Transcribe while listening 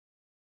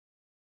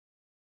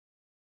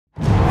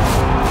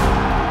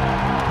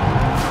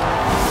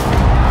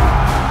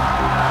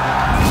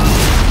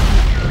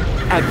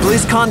At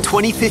BlizzCon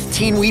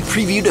 2015, we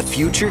previewed a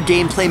future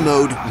gameplay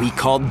mode we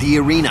called the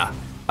Arena.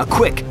 A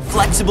quick,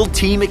 flexible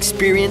team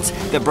experience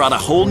that brought a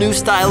whole new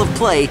style of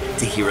play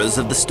to Heroes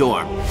of the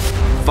Storm.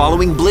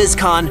 Following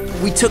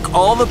BlizzCon, we took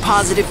all the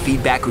positive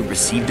feedback we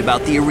received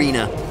about the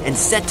Arena and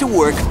set to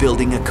work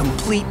building a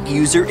complete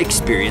user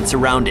experience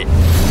around it.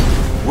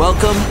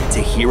 Welcome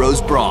to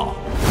Heroes Brawl.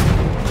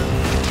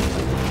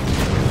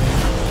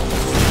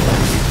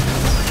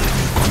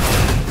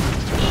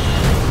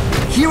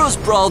 Heroes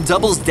Brawl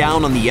doubles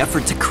down on the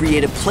effort to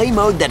create a play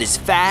mode that is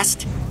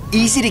fast,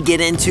 easy to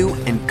get into,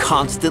 and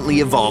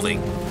constantly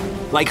evolving.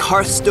 Like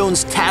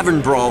Hearthstone's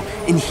Tavern Brawl,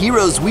 in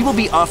Heroes we will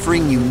be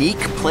offering unique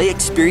play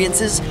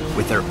experiences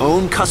with their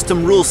own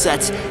custom rule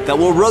sets that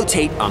will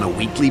rotate on a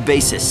weekly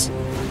basis.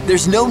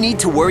 There's no need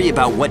to worry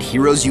about what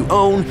heroes you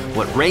own,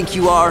 what rank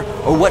you are,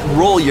 or what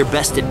role you're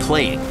best at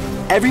playing.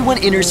 Everyone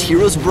enters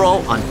Heroes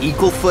Brawl on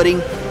equal footing,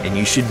 and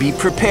you should be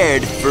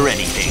prepared for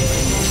anything.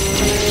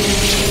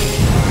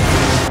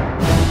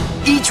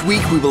 Each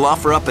week we will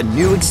offer up a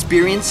new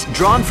experience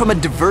drawn from a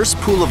diverse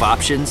pool of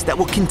options that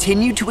will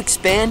continue to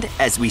expand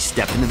as we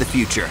step into the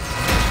future.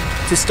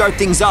 To start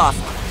things off,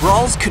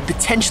 brawls could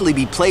potentially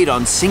be played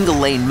on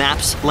single-lane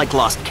maps like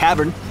Lost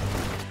Cavern,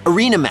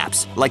 arena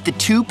maps like the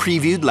two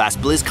previewed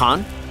last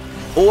BlizzCon,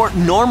 or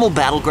normal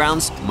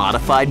battlegrounds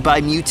modified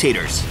by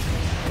mutators.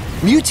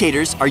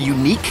 Mutators are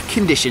unique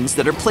conditions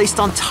that are placed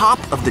on top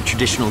of the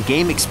traditional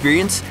game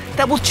experience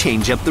that will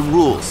change up the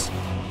rules.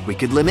 We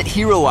could limit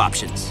hero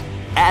options,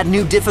 add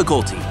new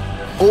difficulty,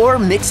 or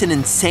mix an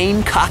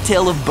insane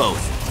cocktail of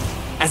both.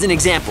 As an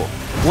example,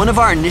 one of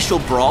our initial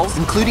brawls,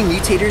 including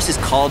mutators, is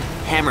called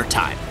Hammer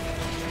Time.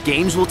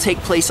 Games will take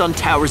place on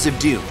Towers of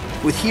Doom,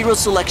 with hero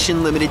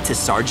selection limited to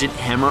Sergeant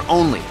Hammer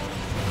only.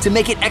 To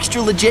make it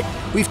extra legit,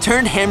 we've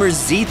turned Hammer's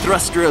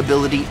Z-Thruster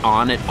ability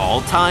on at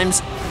all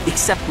times,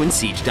 except when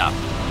sieged up.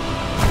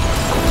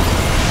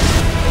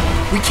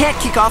 We can't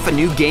kick off a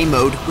new game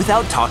mode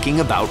without talking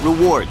about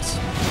rewards.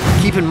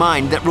 Keep in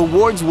mind that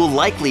rewards will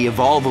likely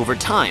evolve over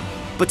time,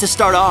 but to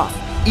start off,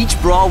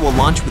 each brawl will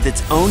launch with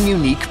its own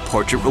unique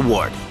portrait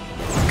reward.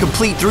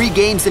 Complete 3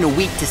 games in a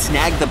week to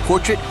snag the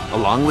portrait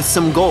along with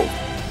some gold.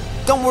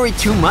 Don't worry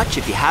too much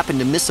if you happen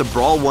to miss a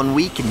brawl one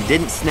week and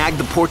didn't snag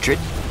the portrait.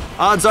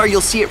 Odds are you'll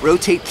see it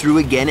rotate through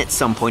again at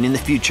some point in the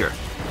future.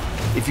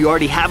 If you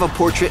already have a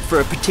portrait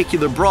for a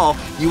particular brawl,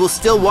 you will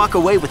still walk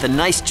away with a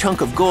nice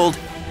chunk of gold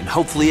and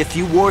hopefully a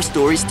few war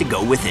stories to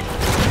go with it.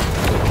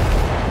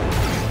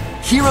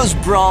 Heroes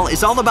Brawl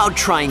is all about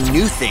trying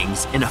new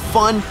things in a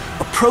fun,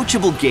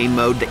 approachable game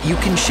mode that you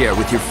can share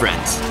with your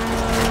friends.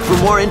 For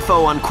more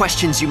info on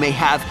questions you may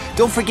have,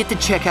 don't forget to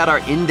check out our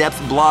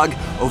in-depth blog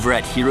over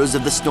at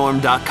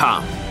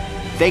heroesofthestorm.com.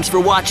 Thanks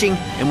for watching,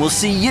 and we'll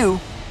see you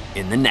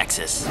in the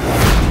Nexus.